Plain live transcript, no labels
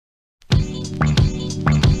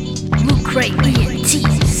Great ENT,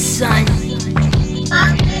 son.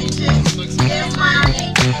 Fuck bitches, get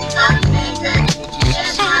money. Fuck niggas,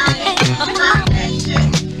 get money. Fuck bitches,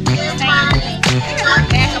 get money. Fuck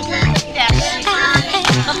niggas, get money.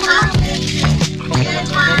 Fuck bitches, get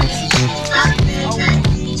money. Fuck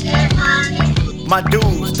niggas, get money. My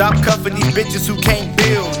dude, stop cuffing these bitches who can't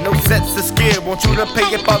build. No sets of skill, want you to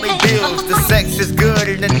pay up all they bills. The sex is good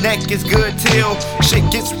and the neck is good till shit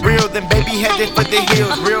gets real, then baby headed for the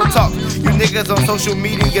hills. Real talk, you niggas on social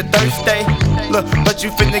media thirsty. Look, but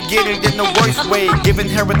you finna get it in the worst way. Giving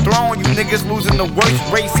her a throne, you niggas losing the worst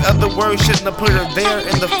race. Other words, shouldn't have put her there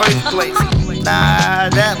in the first place. Nah,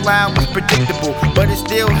 that line was predictable, but it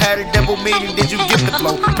still had a double meaning. Did you get the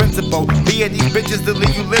flow? Principle, being these bitches to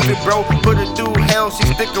leave you living, bro. Put her through hell, she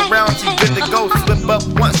stick around, she good to go. Slip up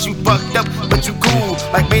once, you fucked up, but you cool.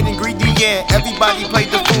 Like main ingredient, everybody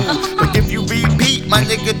played the fool. But if you repeat, my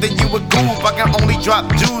nigga, then you a goof. I can only drop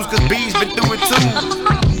jewels, cause B's been through it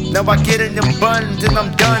too. Now I get in them buns and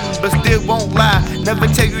I'm done, but still won't lie. Never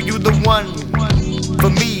tell you the one for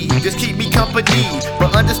me, just keep me company.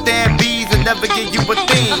 But understand B's will never give you a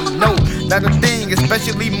thing. No, not a thing,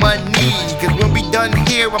 especially money. Cause when we done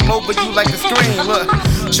here, I'm over you like a scream. Look,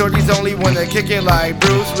 shorties only wanna kick it like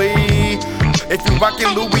Bruce Lee. If you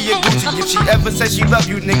rockin' Louis or Gucci, if she ever says she love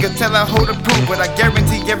you, nigga, tell her hold to prove. But I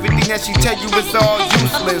guarantee everything that she tell you is all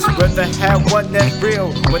useless. Rather have one that's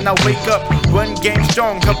real. When I wake up, run game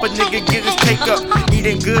strong, help a nigga get his take up.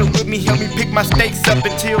 Eating good with me, help me pick my steaks up.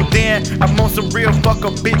 Until then, I'm on some real fuck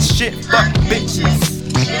a bitch shit. Fuck bitches.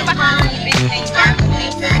 Get money. Fuck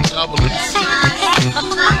niggas, get money.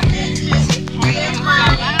 Fuck bitches, get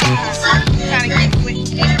money. Fuck niggas,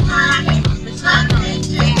 get money. Fuck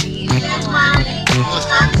bitches, get money. Fuck niggas, get money.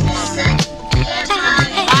 Fuck bitches, get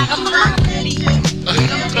money. Fuck niggas, get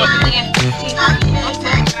money.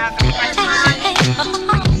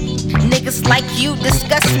 Niggas like you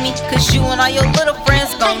disgust me, cause you and all your little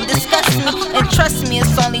friends gon' discuss me. And trust me,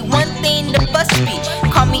 it's only one thing to bust me.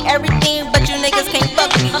 Call me everything, but you niggas can't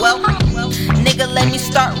fuck me. Well, nigga, let me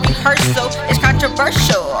start rehearsal. It's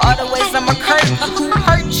controversial, all the ways I'ma curse you. Who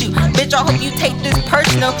hurt you? Bitch, I hope you take this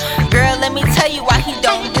personal. Girl, let me tell you why he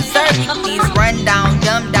don't deserve you. These run down,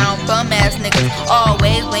 dumb down, bum ass niggas,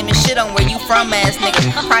 always blaming shit on where you from ass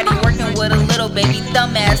niggas. Probably working with a little baby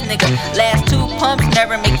thumb ass nigga. Last two pumps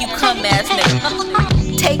never make you come ass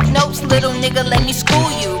nigga. Take notes, little nigga, let me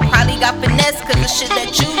school you. Probably got finesse cause the shit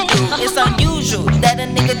that you do. It's unusual that a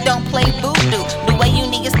nigga don't play voodoo. The way you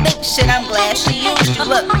niggas think, shit, I'm glad she used you.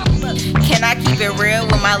 Look, can I keep it real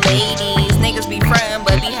with my ladies? Niggas be frontin'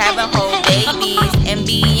 but be having whole babies. And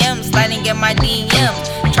BM sliding in my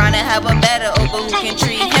DMs, trying to have a better over who can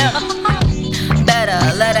treat him better.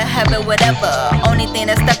 Let her have it, whatever. Only thing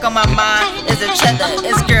that's stuck on my mind is a cheddar.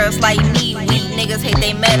 It's girls like me, weak niggas hate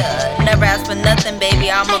they meta. Never ask for nothing,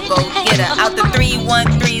 baby, I'ma go get her. Out the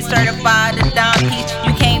 313 certified a dime piece.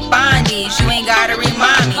 You can't find these, you ain't gotta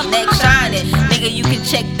remind me. Next shining, nigga, you can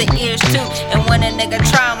check the ears too. And when a nigga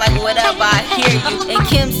try, I'm like, whatever, I hear you. And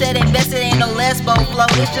Kim said invested ain't no lesbo flow.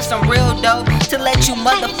 It's just some real dough to let you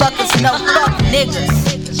motherfuckers know. Fuck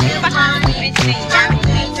niggas. Get money. Fuck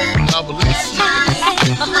niggas, get money.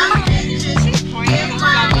 Fuck bitches, get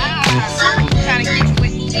money. Fuck niggas,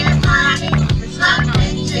 get money. Fuck bitches, get money. Fuck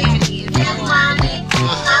niggas, get money.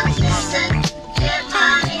 Fuck bitches, get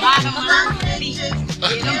money. Fuck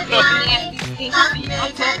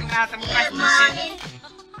niggas, get money.